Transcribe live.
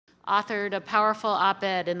authored a powerful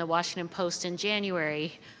op-ed in the Washington Post in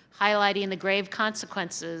January, highlighting the grave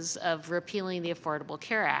consequences of repealing the Affordable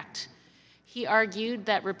Care Act. He argued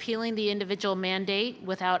that repealing the individual mandate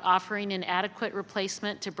without offering an adequate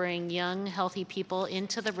replacement to bring young, healthy people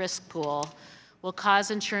into the risk pool will cause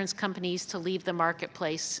insurance companies to leave the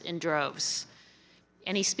marketplace in droves.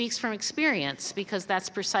 And he speaks from experience because that's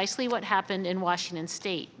precisely what happened in Washington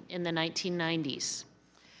State in the 1990s.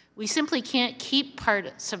 We simply can't keep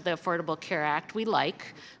parts of the Affordable Care Act we like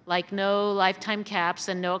no lifetime caps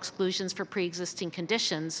and no exclusions for pre-existing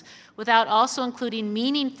conditions, without also including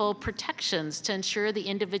meaningful protections to ensure the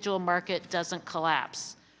individual market doesn't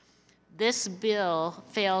collapse. This bill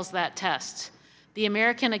fails that test. The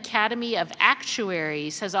American Academy of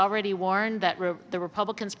Actuaries has already warned that the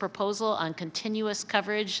Republicans' proposal on continuous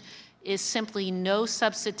coverage is simply no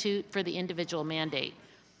substitute for the individual mandate.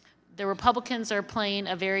 The Republicans are playing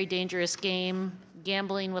a very dangerous game,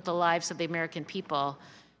 gambling with the lives of the American people,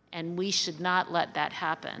 and we should not let that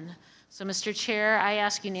happen. So, Mr. Chair, I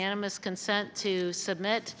ask unanimous consent to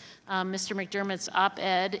submit Mr. McDermott's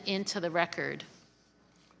op-ed into the record.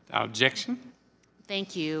 Without objection.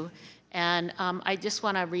 Thank you. And I just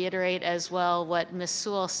want to reiterate as well what Ms.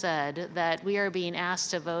 Sewell said, that we are being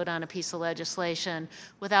asked to vote on a piece of legislation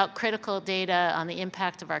without critical data on the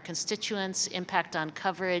impact of our constituents, impact on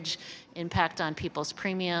coverage, impact on people's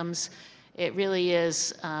premiums. It really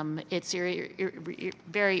is, it's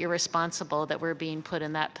very irresponsible that we're being put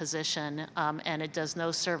in that position, and it does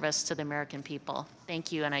no service to the American people.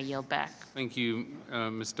 Thank you, and I yield back. Thank you,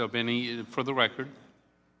 Ms. DelBene. For the record,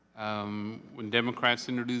 when Democrats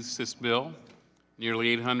introduced this bill, nearly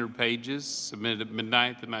 800 pages, submitted at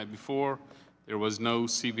midnight the night before, there was no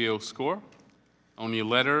CBO score, only a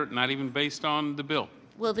letter, not even based on the bill.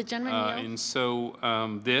 Will the gentleman yield? And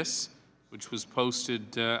so this, which was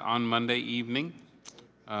posted on Monday evening,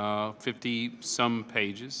 50-some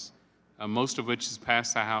pages, most of which has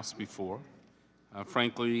passed the House before,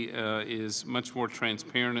 frankly, is much more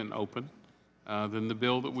transparent and open than the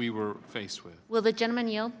bill that we were faced with. Will the gentleman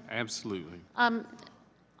yield? Absolutely.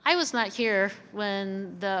 I was not here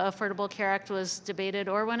when the Affordable Care Act was debated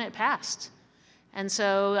or when it passed. And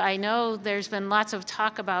so I know there's been lots of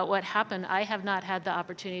talk about what happened. I have not had the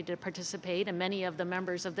opportunity to participate, and many of the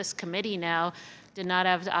members of this committee now did not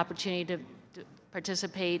have the opportunity to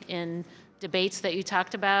participate in debates that you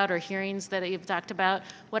talked about or hearings that you've talked about.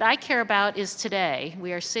 What I care about is today.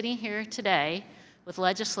 We are sitting here today with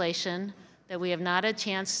legislation that we have not had a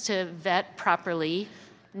chance to vet properly.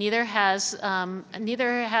 Neither have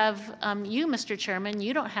you, Mr. Chairman.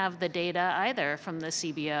 You don't have the data either from the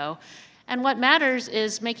CBO. And what matters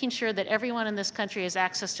is making sure that everyone in this country has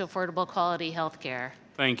access to affordable quality health care.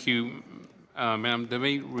 Thank you, Madam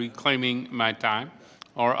DelBene, reclaiming my time.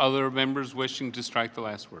 Are other members wishing to strike the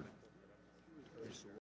last word?